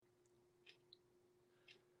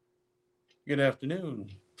Good afternoon.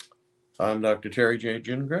 I'm Dr. Terry J.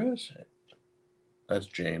 Gingrass. That's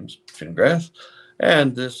James Gingrass.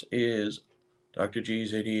 And this is Dr.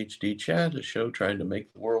 G's ADHD Chat, a show trying to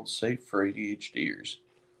make the world safe for ADHDers.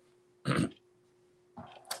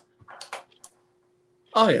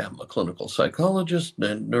 I am a clinical psychologist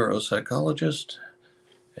and neuropsychologist,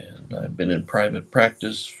 and I've been in private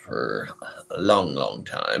practice for a long, long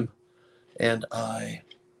time. And I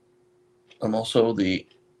am also the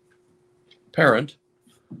parent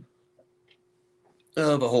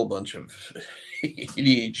of a whole bunch of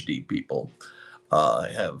ADHD people. I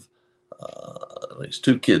have at least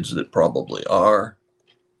two kids that probably are.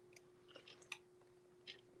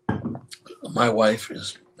 My wife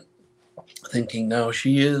is thinking now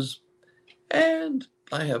she is, and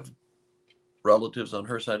I have relatives on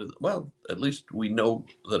her side of the, well, at least we know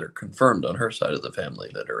that are confirmed on her side of the family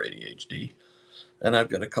that are ADHD, and I've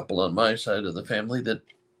got a couple on my side of the family that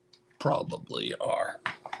probably are.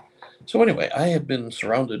 So anyway, I have been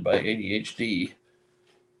surrounded by ADHD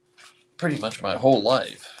pretty much my whole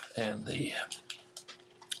life, and the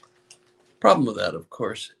problem with that, of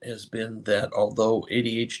course, has been that although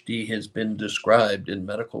ADHD has been described in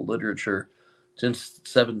medical literature since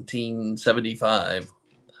 1775,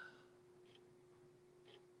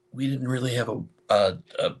 we didn't really have a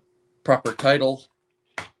proper title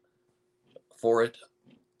for it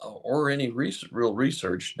or any real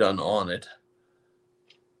research done on it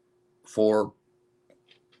for,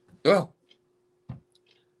 well,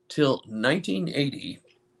 till 1980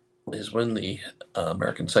 is when the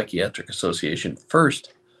American Psychiatric Association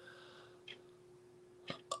first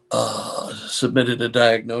submitted a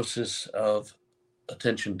diagnosis of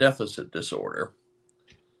attention deficit disorder.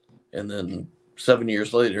 And then 7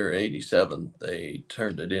 years later, 87, they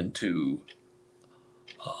turned it into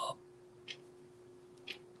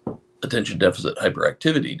attention deficit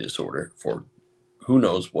hyperactivity disorder for who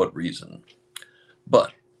knows what reason.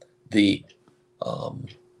 But the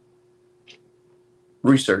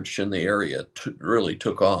research in the area really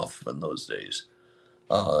took off in those days.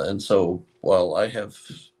 And so while I have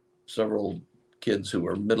several kids who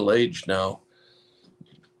are middle-aged now,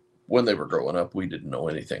 when they were growing up, we didn't know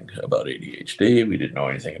anything about ADHD. We didn't know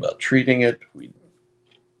anything about treating it.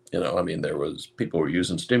 There was people were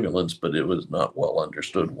using stimulants, but it was not well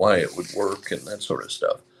understood why it would work and that sort of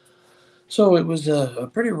stuff. So it was a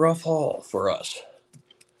pretty rough haul for us.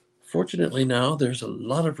 Fortunately, now there's a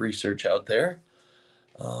lot of research out there,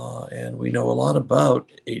 and we know a lot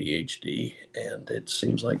about ADHD, and it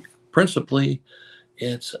seems like principally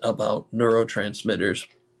it's about neurotransmitters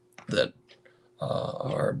that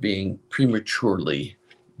are being prematurely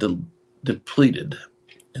depleted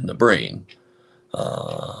in the brain,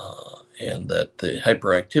 and that the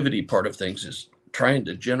hyperactivity part of things is trying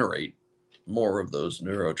to generate more of those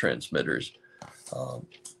neurotransmitters.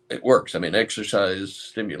 It works. I mean, exercise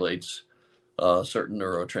stimulates certain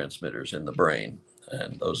neurotransmitters in the brain,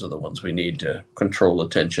 and those are the ones we need to control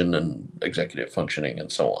attention and executive functioning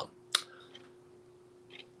and so on.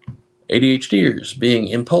 ADHDers being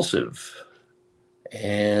impulsive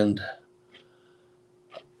and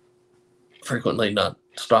frequently not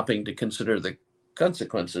stopping to consider the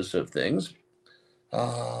consequences of things.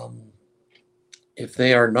 If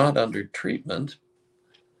they are not under treatment,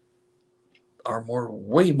 are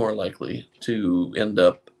way more likely to end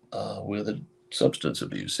up with a substance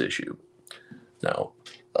abuse issue. Now,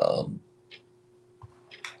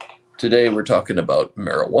 today we're talking about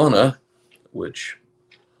marijuana, which,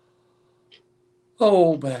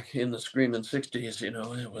 back in the screaming 60s,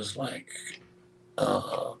 it was like,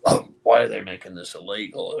 why are they making this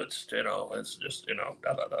illegal? It's just,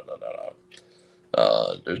 da da da da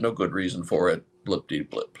da. There's no good reason for it. Blip de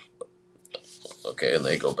blip. Okay, and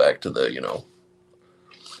they go back to the,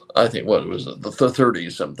 I think what it was the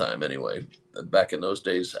 30s sometime anyway. Back in those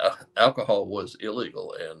days, alcohol was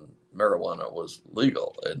illegal and marijuana was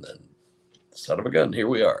legal. And then, son of a gun, here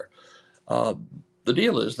we are. The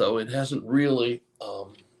deal is, though, it hasn't really.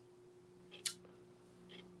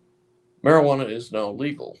 Marijuana is now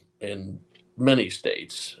legal in many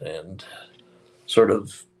states, and sort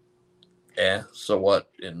of, so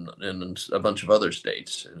what in a bunch of other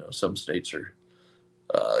states. Some states are,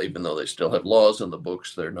 even though they still have laws in the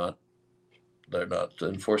books, they're not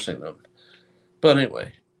enforcing them. But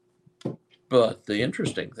anyway, but the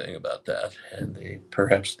interesting thing about that, and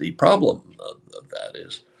perhaps the problem of that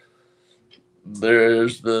is,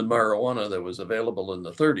 there's the marijuana that was available in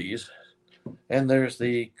the 30s, and there's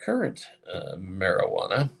the current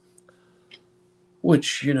marijuana,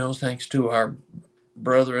 which, thanks to our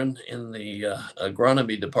brethren in the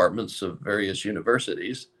agronomy departments of various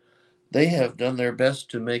universities, they have done their best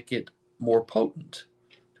to make it more potent,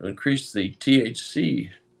 to increase the THC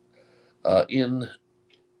in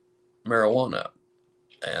marijuana.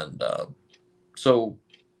 And so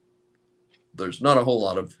there's not a whole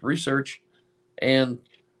lot of research, and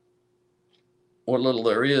what little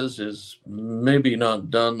there is maybe not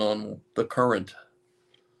done on the current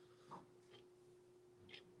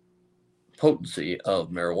potency of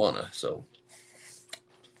marijuana. So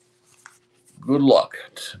good luck.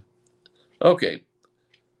 Okay.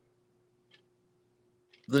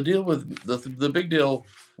 The deal with the big deal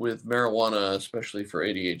with marijuana, especially for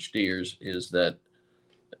ADHDers, is that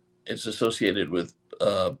it's associated with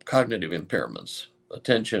cognitive impairments,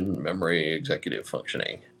 attention, memory, executive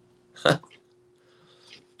functioning.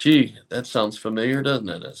 Gee, that sounds familiar, doesn't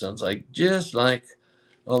it? It sounds like just like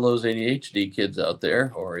all those ADHD kids out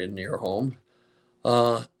there or in your home.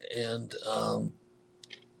 And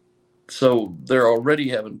so they're already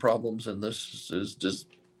having problems, and this is just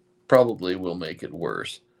probably will make it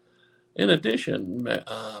worse. In addition,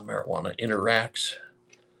 marijuana interacts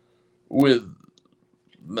with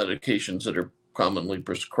medications that are commonly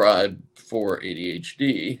prescribed for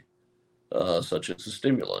ADHD, such as the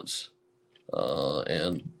stimulants.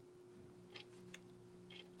 And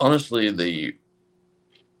honestly, the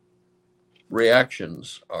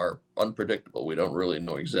reactions are unpredictable. We don't really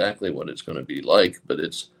know exactly what it's going to be like, but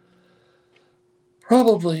it's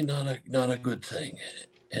probably not a good thing.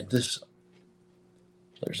 And they're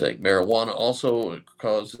saying marijuana also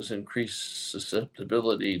causes increased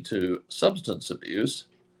susceptibility to substance abuse.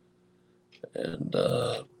 And,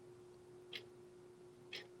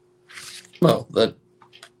 well, that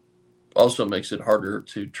also makes it harder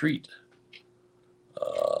to treat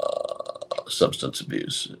substance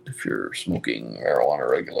abuse if you're smoking marijuana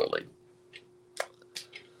regularly.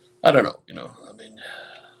 I don't know, I mean,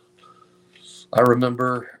 I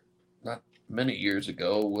remember not many years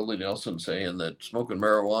ago, Willie Nelson saying that smoking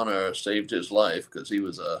marijuana saved his life because he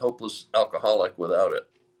was a hopeless alcoholic without it.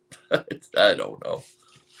 I don't know.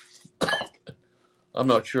 I'm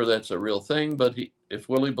not sure that's a real thing, but if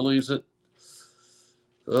Willie believes it,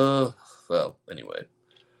 well, anyway.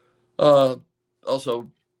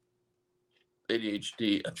 Also,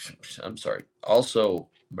 ADHD, I'm sorry, also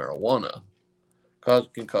marijuana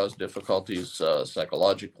can cause difficulties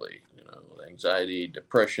psychologically, anxiety,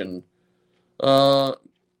 depression, and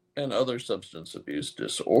other substance abuse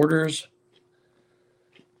disorders.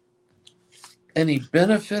 Any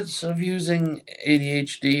benefits of using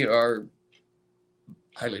ADHD are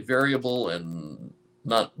highly variable and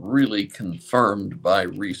not really confirmed by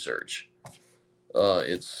research.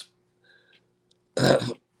 It's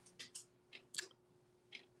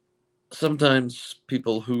sometimes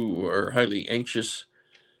people who are highly anxious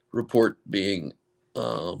report being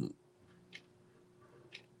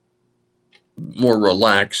more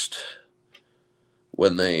relaxed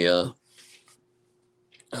when they are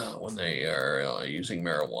using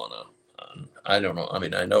marijuana. I don't know. I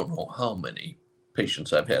mean, I don't know how many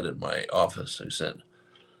patients I've had in my office who said,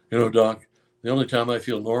 doc, the only time I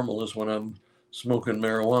feel normal is when I'm smoking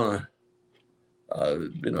marijuana.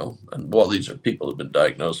 And while these are people who've been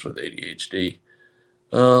diagnosed with ADHD,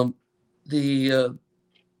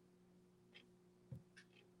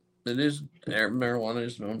 marijuana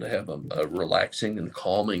is known to have a relaxing and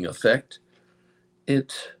calming effect.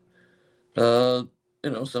 It, some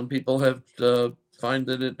people have find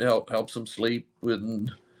that it helps them sleep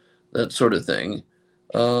and that sort of thing.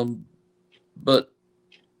 But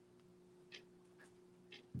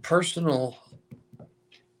personal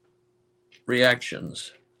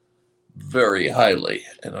reactions vary highly.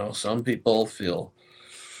 Some people feel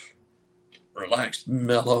relaxed,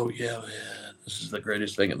 mellow. Yeah, man, this is the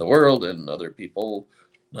greatest thing in the world. And other people,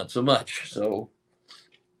 not so much. So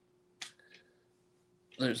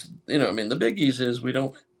there's, the biggies is we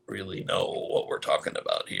don't really know what we're talking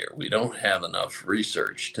about here. We don't have enough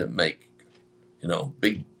research to make,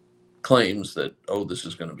 big claims that, oh, this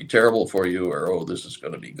is going to be terrible for you, or, oh, this is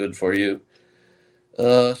going to be good for you.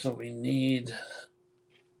 So we need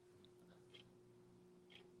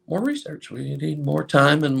more research. We need more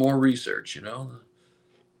time and more research,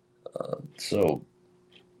 so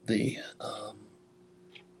the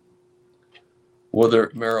whether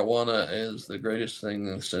marijuana is the greatest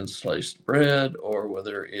thing since sliced bread, or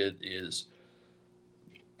whether it is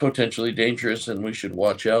potentially dangerous and we should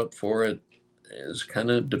watch out for it, is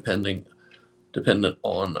kind of dependent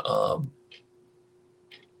on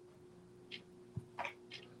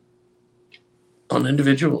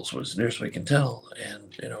individuals, as near as we can tell,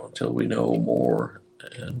 and until we know more,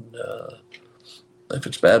 and if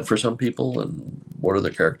it's bad for some people and what are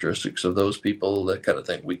the characteristics of those people, that kind of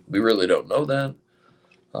thing. We really don't know that.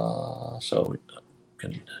 So we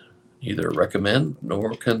can neither recommend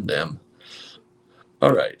nor condemn.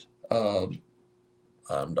 All right. I'm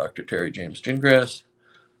Dr. Terry James Gingras.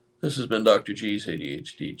 This has been Dr. G's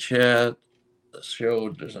ADHD Chat, a show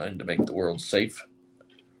designed to make the world safe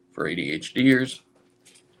for ADHDers.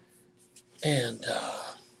 And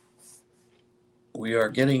we are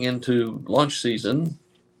getting into launch season,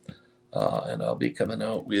 and I'll be coming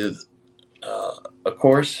out with a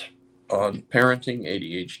course on parenting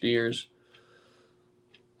ADHDers.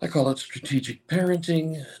 I call it strategic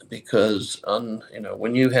parenting because,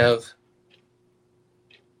 when you have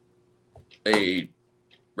a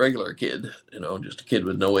regular kid, just a kid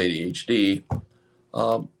with no ADHD,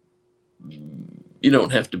 you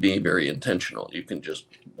don't have to be very intentional. You can just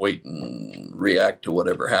wait and react to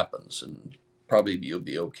whatever happens, and probably you'll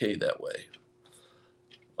be okay that way.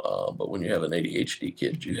 But when you have an ADHD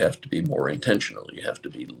kid, you have to be more intentional. You have to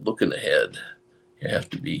be looking ahead. You have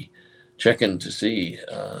to be checking to see,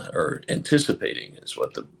 or anticipating is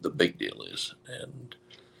what the big deal is. And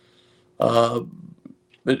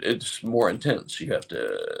it's more intense. You have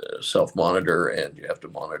to self-monitor, and you have to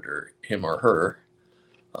monitor him or her.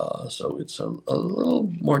 So it's a little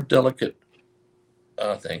more delicate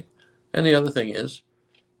thing. And the other thing is,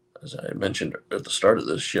 as I mentioned at the start of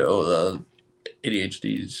this show,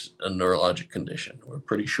 ADHD is a neurologic condition. We're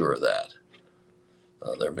pretty sure of that.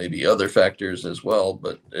 There may be other factors as well,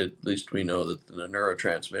 but at least we know that the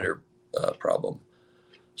neurotransmitter problem.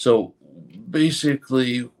 So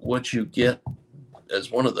basically, what you get as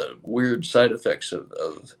one of the weird side effects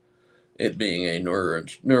of it being a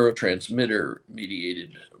neurotransmitter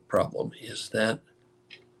mediated problem is that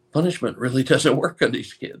punishment really doesn't work on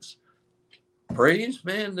these kids. Praise,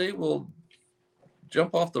 man, they will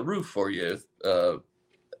jump off the roof for you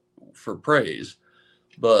for praise,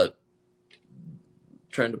 but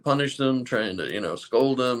trying to punish them, trying to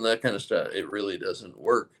scold them, that kind of stuff, it really doesn't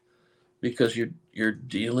work because you're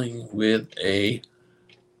dealing with a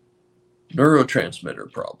neurotransmitter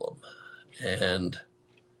problem. And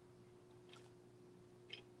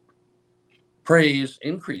praise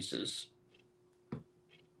increases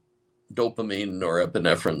dopamine,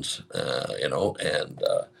 norepinephrine, and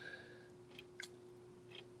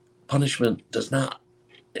punishment does not.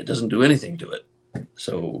 It doesn't do anything to it.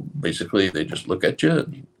 So basically, they just look at you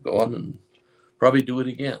and go on and probably do it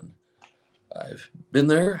again. I've been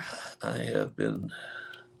there. I have been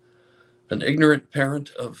an ignorant parent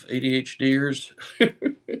of ADHDers,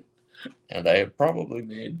 and I have probably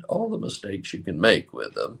made all the mistakes you can make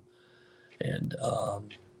with them. And,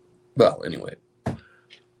 anyway,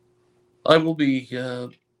 I will be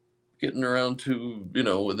getting around to,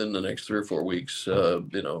 within the next 3 or 4 weeks,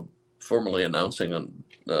 formally announcing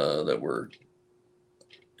that we're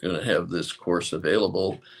going to have this course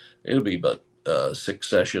available. It'll be about 6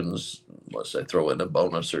 sessions, unless I throw in a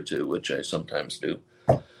bonus or 2, which I sometimes do.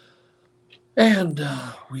 And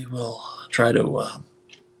we will try to,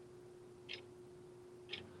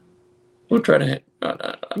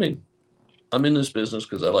 I'm in this business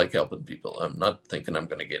because I like helping people. I'm not thinking I'm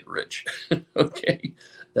going to get rich. Okay.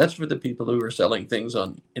 That's for the people who are selling things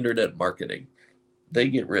on internet marketing. They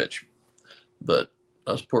get rich, but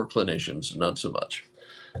us poor clinicians, not so much.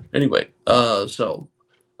 Anyway, so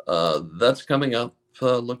that's coming up.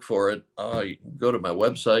 Look for it. You can go to my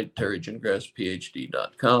website,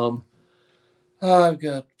 terrygingrassphd.com. I've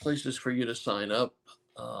got places for you to sign up.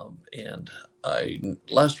 And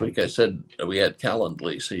last week I said we had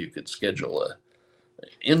Calendly, so you could schedule a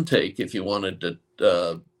intake if you wanted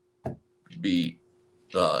to be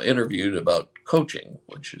interviewed about coaching,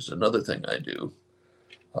 which is another thing I do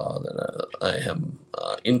that I am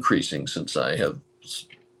increasing since I have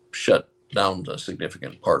shut down a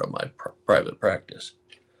significant part of my private practice.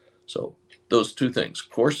 So those 2 things.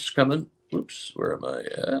 Course coming. Oops, where am I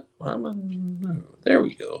at? There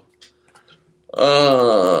we go.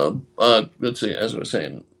 Let's see, as I was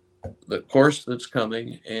saying, the course that's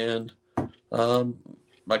coming and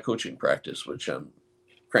my coaching practice, which I'm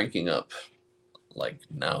cranking up like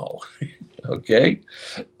now. Okay.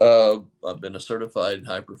 I've been a certified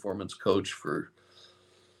high performance coach for,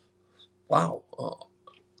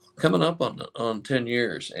 coming up on 10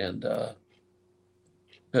 years, and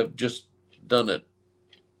have just done it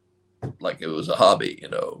like it was a hobby.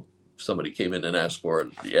 Somebody came in and asked for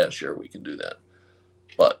it. Yeah, sure, we can do that.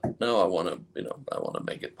 But now I want to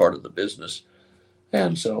make it part of the business.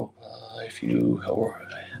 And so if you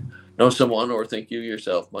know someone or think you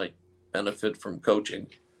yourself might benefit from coaching,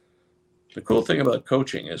 the cool thing about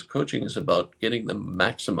coaching is about getting the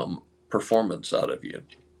maximum performance out of you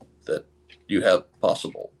that you have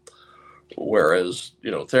possible. Whereas,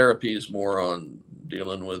 therapy is more on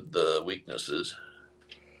dealing with the weaknesses.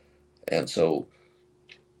 And so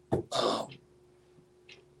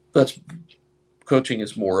that's coaching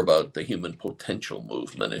is more about the human potential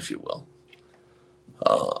movement, if you will.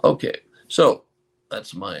 Okay, so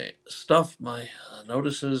that's my stuff, my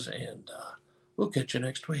notices, and we'll catch you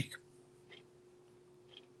next week.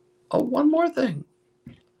 Oh, one more thing.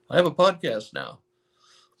 I have a podcast now,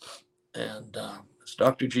 and it's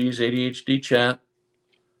Dr. G's ADHD Chat,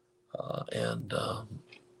 and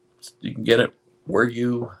you can get it where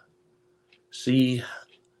you see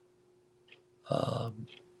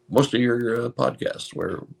most of your podcasts,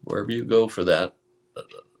 wherever you go for that.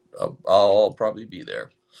 I'll probably be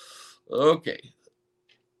there. Okay,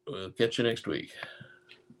 we'll catch you next week.